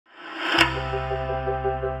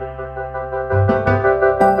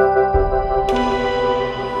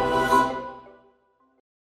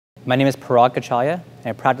My name is Parag Kachalia, and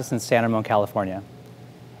I practice in San Ramon, California.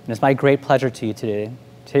 And it's my great pleasure to you today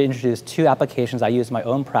to introduce two applications I use in my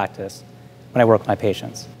own practice when I work with my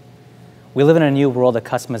patients. We live in a new world of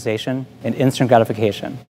customization and instant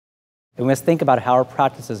gratification. And we must think about how our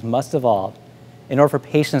practices must evolve in order for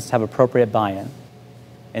patients to have appropriate buy-in.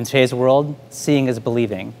 In today's world, seeing is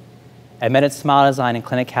believing. And Medit Smile Design and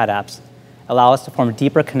Clinic CAD apps allow us to form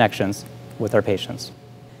deeper connections with our patients.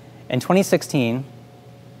 In 2016,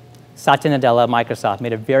 Satya Nadella of Microsoft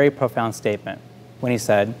made a very profound statement when he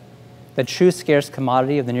said, "The true scarce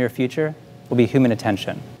commodity of the near future will be human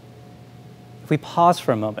attention." If we pause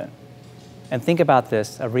for a moment and think about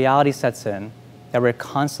this, a reality sets in that we're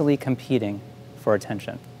constantly competing for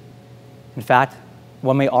attention. In fact,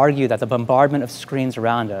 one may argue that the bombardment of screens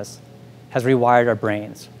around us has rewired our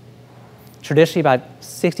brains. Traditionally, about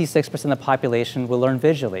 66% of the population will learn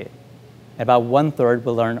visually, and about 1/3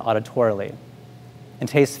 will learn auditorily. In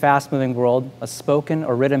today's fast-moving world, a spoken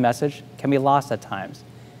or written message can be lost at times,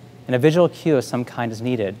 and a visual cue of some kind is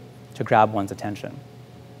needed to grab one's attention.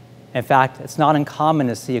 In fact, it's not uncommon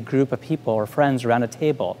to see a group of people or friends around a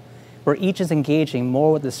table where each is engaging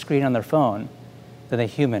more with the screen on their phone than the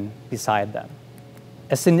human beside them.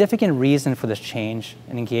 A significant reason for this change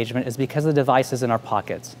in engagement is because the devices in our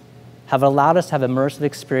pockets have allowed us to have immersive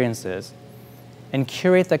experiences and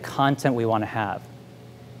curate the content we want to have.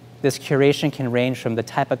 This curation can range from the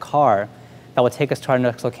type of car that will take us to our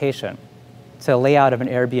next location, to the layout of an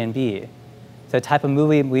Airbnb, to the type of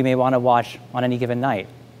movie we may want to watch on any given night,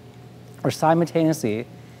 or simultaneously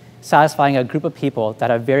satisfying a group of people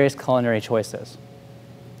that have various culinary choices.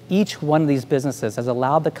 Each one of these businesses has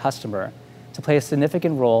allowed the customer to play a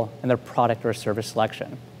significant role in their product or service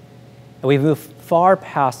selection. And we've moved far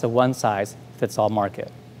past the one-size-fits-all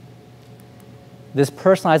market. This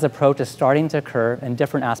personalized approach is starting to occur in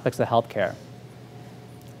different aspects of healthcare.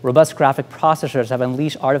 Robust graphic processors have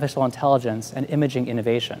unleashed artificial intelligence and imaging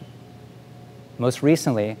innovation. Most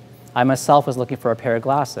recently, I myself was looking for a pair of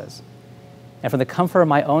glasses. And from the comfort of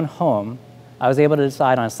my own home, I was able to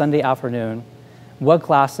decide on a Sunday afternoon what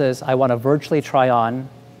glasses I want to virtually try on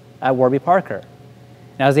at Warby Parker.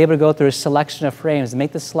 And I was able to go through a selection of frames and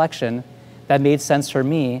make the selection that made sense for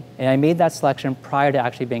me, and I made that selection prior to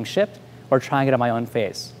actually being shipped or trying it on my own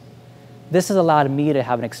face. This has allowed me to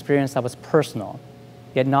have an experience that was personal,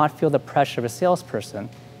 yet not feel the pressure of a salesperson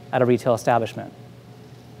at a retail establishment.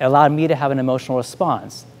 It allowed me to have an emotional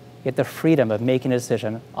response, yet the freedom of making a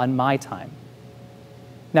decision on my time.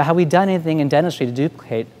 Now, have we done anything in dentistry to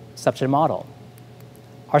duplicate such a model?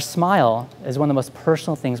 Our smile is one of the most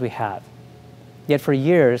personal things we have. Yet for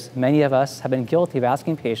years, many of us have been guilty of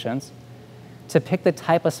asking patients to pick the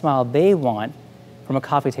type of smile they want from a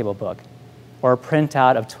coffee table book, or a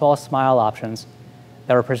printout of 12 smile options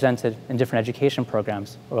that were presented in different education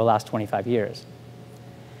programs over the last 25 years.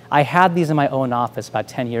 I had these in my own office about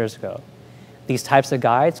 10 years ago. These types of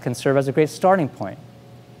guides can serve as a great starting point,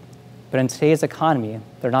 but in today's economy,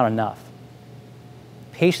 they're not enough.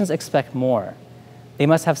 Patients expect more. They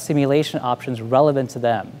must have simulation options relevant to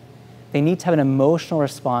them. They need to have an emotional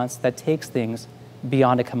response that takes things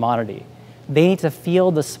beyond a commodity. They need to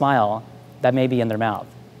feel the smile that may be in their mouth.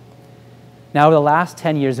 Now, over the last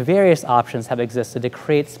 10 years, various options have existed to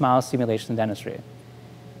create smile simulation in dentistry,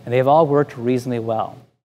 and they have all worked reasonably well.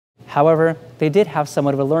 However, they did have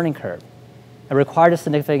somewhat of a learning curve and required a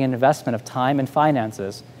significant investment of time and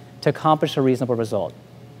finances to accomplish a reasonable result.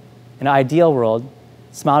 In an ideal world,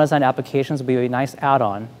 smile design applications would be a nice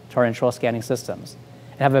add-on to our intraoral scanning systems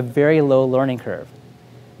and have a very low learning curve.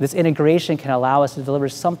 This integration can allow us to deliver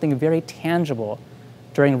something very tangible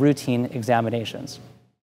during routine examinations.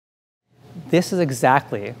 This is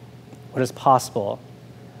exactly what is possible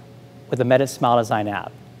with the Medit Smile Design App.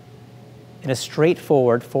 In a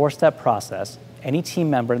straightforward 4-step process, any team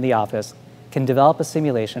member in the office can develop a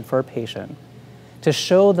simulation for a patient to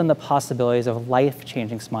show them the possibilities of a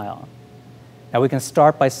life-changing smile. Now, we can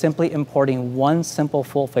start by simply importing one simple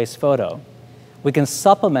full-face photo. We can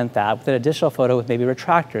supplement that with an additional photo with maybe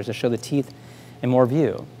retractors to show the teeth in more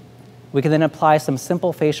view. We can then apply some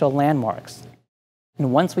simple facial landmarks.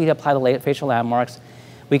 And once we apply the facial landmarks,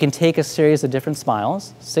 we can take a series of different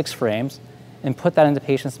smiles, 6 frames, and put that in the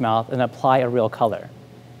patient's mouth and apply a real color.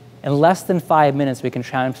 In less than 5 minutes, we can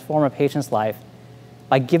transform a patient's life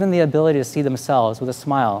by giving them the ability to see themselves with a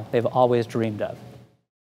smile they've always dreamed of.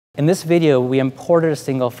 In this video, we imported a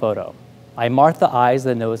single photo. I marked the eyes,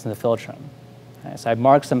 the nose, and the philtrum. Okay, so I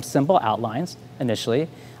marked some simple outlines initially.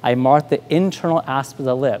 I marked the internal aspect of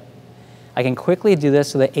the lip. I can quickly do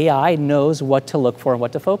this so the AI knows what to look for and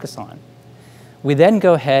what to focus on. We then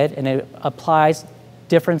go ahead and it applies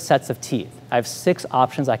different sets of teeth. I have 6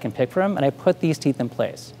 options I can pick from, and I put these teeth in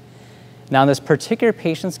place. Now, in this particular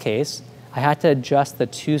patient's case, I had to adjust the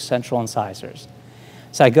 2 central incisors.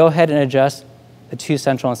 So I go ahead and adjust the 2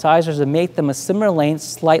 central incisors and make them a similar length,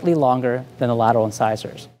 slightly longer than the lateral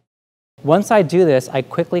incisors. Once I do this, I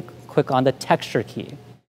quickly click on the texture key.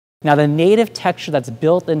 Now, the native texture that's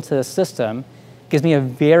built into the system gives me a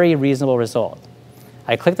very reasonable result.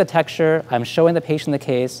 I click the texture, I'm showing the patient the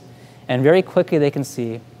case, and very quickly they can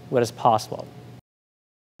see what is possible.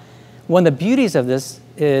 One of the beauties of this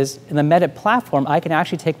is in the Medit platform, I can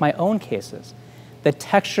actually take my own cases, the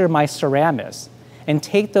texture of my ceramics, and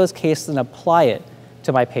take those cases and apply it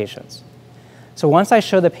to my patients. So once I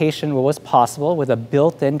show the patient what was possible with a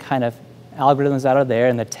built-in kind of algorithms that are there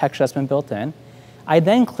and the texture that's been built in, I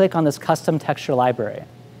then click on this custom texture library.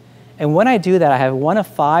 And when I do that, I have 1 of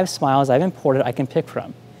 5 smiles I've imported I can pick from.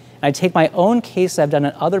 And I take my own case I've done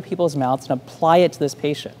in other people's mouths and apply it to this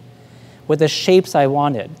patient with the shapes I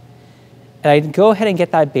wanted. And I go ahead and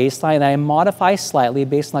get that baseline and I modify slightly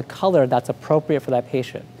based on the color that's appropriate for that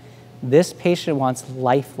patient. This patient wants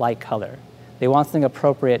lifelike color. They want something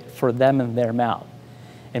appropriate for them and their mouth.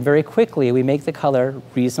 And very quickly, we make the color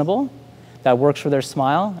reasonable, that works for their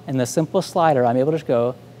smile, and the simple slider, I'm able to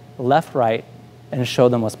go left, right, and show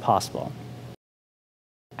them what's possible.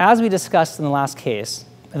 As we discussed in the last case,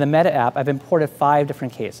 in the Medit app, I've imported 5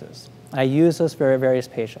 different cases. I use those for various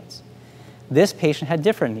patients. This patient had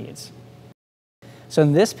different needs. So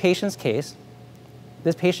in this patient's case,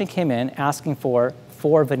 this patient came in asking for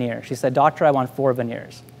 4 veneers. She said, "Doctor, I want 4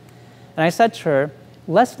 veneers." And I said to her,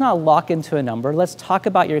 let's not lock into a number. Let's talk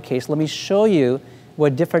about your case. Let me show you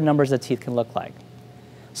what different numbers of teeth can look like.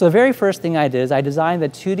 So the very first thing I did is I designed the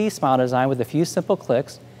 2D smile design with a few simple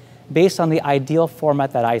clicks based on the ideal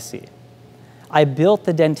format that I see. I built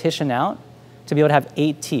the dentition out to be able to have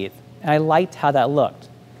 8 teeth, and I liked how that looked.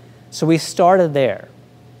 So we started there.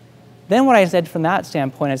 Then what I said from that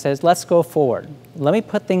standpoint, I said, let's go forward. Let me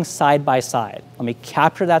put things side by side. Let me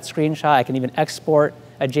capture that screenshot. I can even export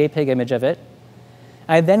a JPEG image of it.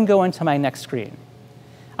 I then go into my next screen.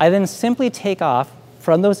 I then simply take off,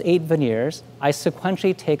 from those 8 veneers, I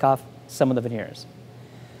sequentially take off some of the veneers.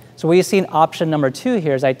 So what you see in option number 2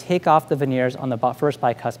 here is I take off the veneers on the first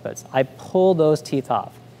bicuspids. I pull those teeth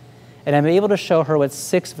off. And I'm able to show her what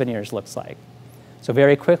 6 veneers looks like. So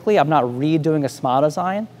very quickly, I'm not redoing a smile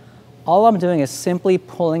design. All I'm doing is simply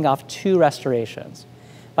pulling off 2 restorations.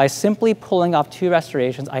 By simply pulling off 2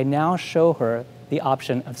 restorations, I now show her the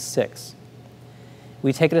option of 6.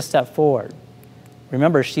 We take it a step forward.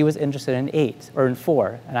 Remember, she was interested in 8, or in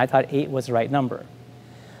 4, and I thought 8 was the right number.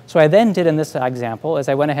 So what I then did in this example is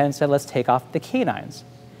I went ahead and said, let's take off the canines.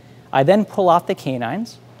 I then pull off the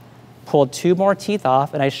canines, pulled 2 more teeth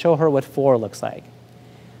off, and I show her what 4 looks like.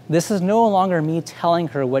 This is no longer me telling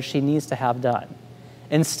her what she needs to have done.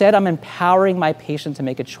 Instead, I'm empowering my patient to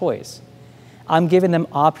make a choice. I'm giving them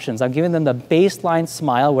options. I'm giving them the baseline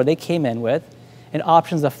smile where they came in with, and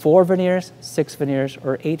options of 4 veneers, 6 veneers,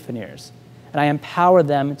 or 8 veneers. And I empower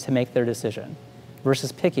them to make their decision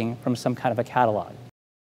versus picking from some kind of a catalog.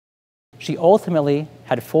 She ultimately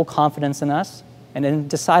had full confidence in us and then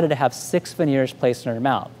decided to have 6 veneers placed in her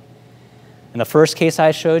mouth. In the first case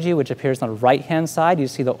I showed you, which appears on the right-hand side, you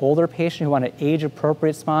see the older patient who wanted an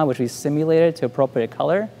age-appropriate smile, which we simulated to appropriate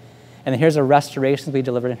color. And then here's a restoration we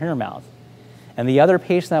delivered in her mouth. And the other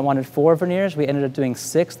patient that wanted 4 veneers, we ended up doing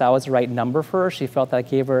 6. That was the right number for her. She felt that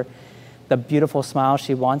gave her the beautiful smile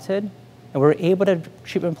she wanted. And we're able to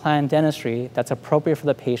treatment plan dentistry that's appropriate for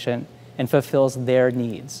the patient and fulfills their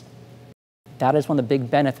needs. That is one of the big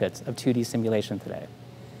benefits of 2D simulation today.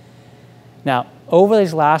 Now, over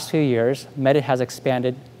these last few years, Medit has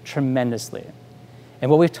expanded tremendously. And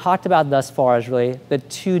what we've talked about thus far is really the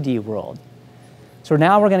 2D world. So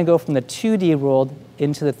now we're going to go from the 2D world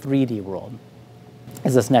into the 3D world,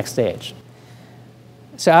 is this next stage.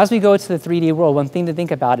 So as we go to the 3D world, one thing to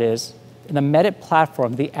think about is, in the Medit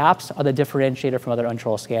platform, the apps are the differentiator from other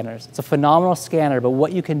intraoral scanners. It's a phenomenal scanner, but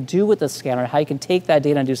what you can do with the scanner, how you can take that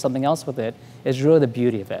data and do something else with it, is really the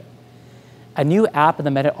beauty of it. A new app in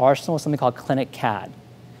the Medit arsenal is something called Clinic CAD.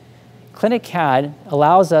 Clinic CAD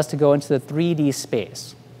allows us to go into the 3D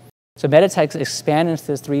space. So Medit has expanded into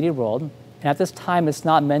this 3D world, and at this time, it's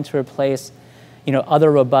not meant to replace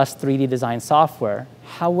other robust 3D design software.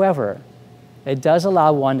 However, it does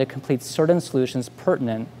allow one to complete certain solutions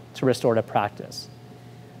pertinent to restorative practice.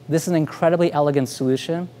 This is an incredibly elegant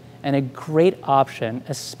solution and a great option,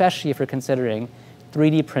 especially if you're considering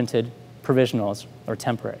 3D printed provisionals or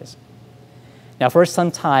temporaries. Now, for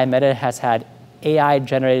some time, Medit has had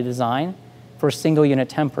AI-generated design for single unit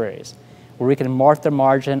temporaries, where we can mark the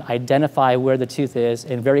margin, identify where the tooth is,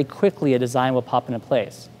 and very quickly a design will pop into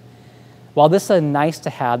place. While this is a nice to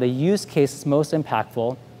have, the use case is most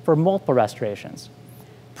impactful for multiple restorations.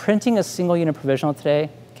 Printing a single unit provisional today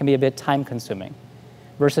can be a bit time consuming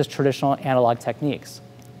versus traditional analog techniques.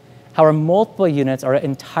 However, multiple units are an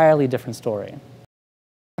entirely different story.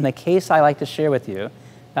 In the case I like to share with you,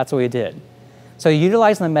 that's what we did. So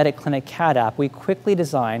utilizing the Medit Clinic CAD app, we quickly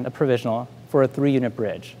designed a provisional for a 3-unit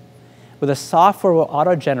bridge. With the software, we'll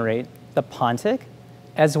auto-generate the Pontic,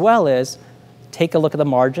 as well as take a look at the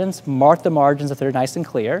margins, mark the margins if they're nice and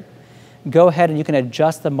clear. Go ahead and you can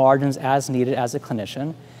adjust the margins as needed as a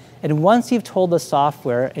clinician. And once you've told the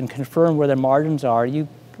software and confirmed where the margins are, you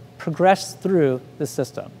progress through the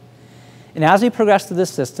system. And as we progress through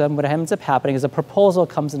this system, what ends up happening is a proposal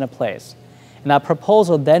comes into place. And that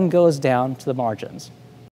proposal then goes down to the margins.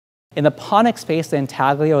 In the Pontic space, the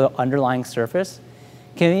intaglio, or the underlying surface,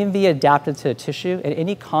 can even be adapted to a tissue, and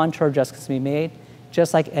any contour adjustments can be made,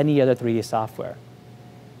 just like any other 3D software.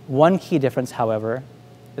 One key difference, however,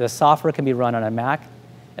 is the software can be run on a Mac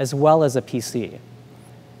as well as a PC.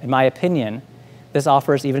 In my opinion, this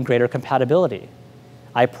offers even greater compatibility.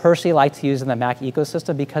 I personally like to use in the Mac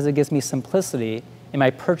ecosystem because it gives me simplicity in my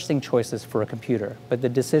purchasing choices for a computer, but the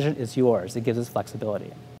decision is yours. It gives us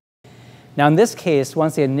flexibility. Now in this case,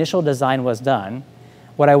 once the initial design was done,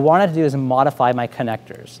 what I wanted to do is modify my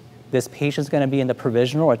connectors. This patient's going to be in the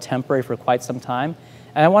provisional or temporary for quite some time,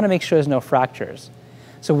 and I want to make sure there's no fractures.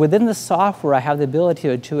 So within the software, I have the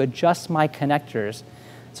ability to adjust my connectors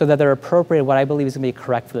so that they're appropriate, what I believe is going to be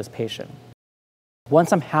correct for this patient.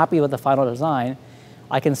 Once I'm happy with the final design,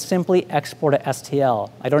 I can simply export an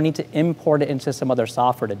STL. I don't need to import it into some other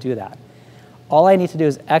software to do that. All I need to do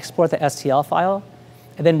is export the STL file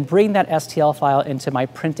and then bring that STL file into my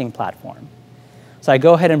printing platform. So I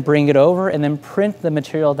go ahead and bring it over and then print the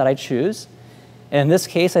material that I choose. And in this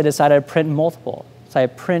case, I decided to print multiple. So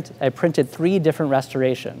I printed 3 different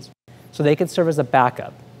restorations so they could serve as a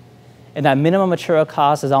backup. And that minimum material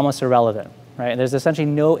cost is almost irrelevant, right? There's essentially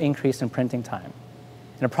no increase in printing time.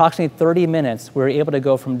 In approximately 30 minutes, we were able to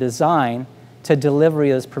go from design to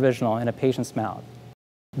delivery of this provisional in a patient's mouth.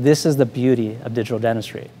 This is the beauty of digital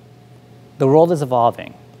dentistry. The world is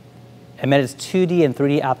evolving, and Medit's 2D and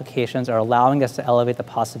 3D applications are allowing us to elevate the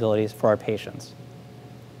possibilities for our patients.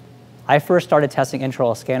 I first started testing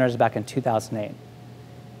intraoral scanners back in 2008.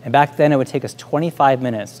 And back then, it would take us 25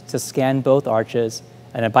 minutes to scan both arches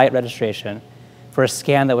and a bite registration for a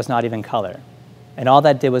scan that was not even color. And all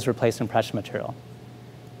that did was replace impression material.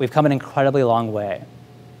 We've come an incredibly long way.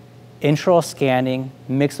 Intraoral scanning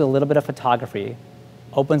mixed with a little bit of photography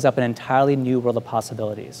opens up an entirely new world of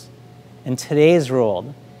possibilities. In today's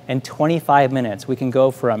world, in 25 minutes, we can go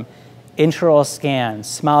from intraoral scan,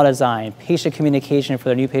 smile design, patient communication for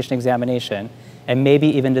their new patient examination, and maybe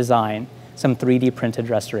even design some 3D printed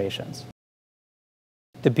restorations.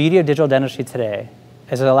 The beauty of digital dentistry today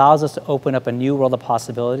is it allows us to open up a new world of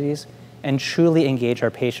possibilities and truly engage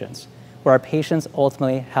our patients, where our patients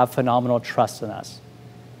ultimately have phenomenal trust in us.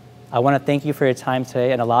 I want to thank you for your time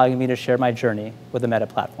today and allowing me to share my journey with the Medit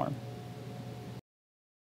platform.